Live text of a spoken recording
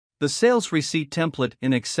The sales receipt template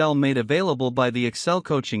in Excel made available by the Excel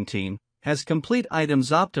coaching team has complete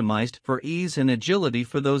items optimized for ease and agility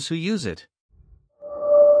for those who use it.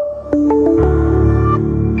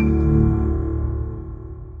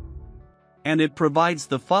 And it provides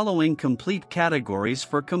the following complete categories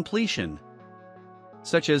for completion,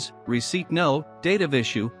 such as receipt no, date of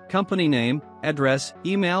issue, company name, address,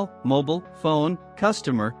 email, mobile, phone,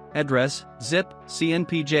 customer, address, zip,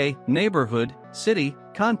 CNPJ, neighborhood, city,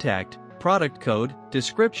 contact, product code,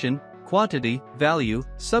 description, quantity, value,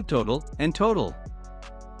 subtotal, and total.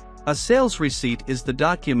 A sales receipt is the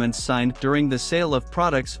document signed during the sale of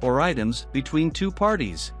products or items between two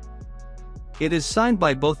parties. It is signed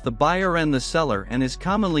by both the buyer and the seller and is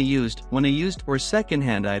commonly used when a used or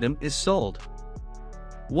second-hand item is sold.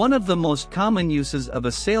 One of the most common uses of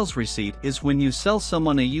a sales receipt is when you sell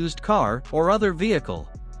someone a used car or other vehicle.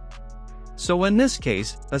 So in this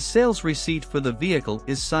case, a sales receipt for the vehicle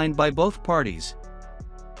is signed by both parties.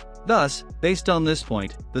 Thus, based on this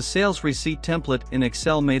point, the sales receipt template in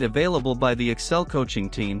Excel made available by the Excel coaching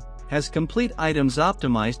team has complete items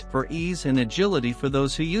optimized for ease and agility for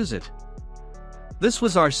those who use it. This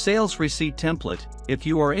was our sales receipt template. If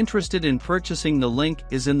you are interested in purchasing, the link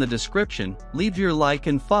is in the description. Leave your like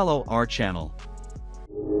and follow our channel.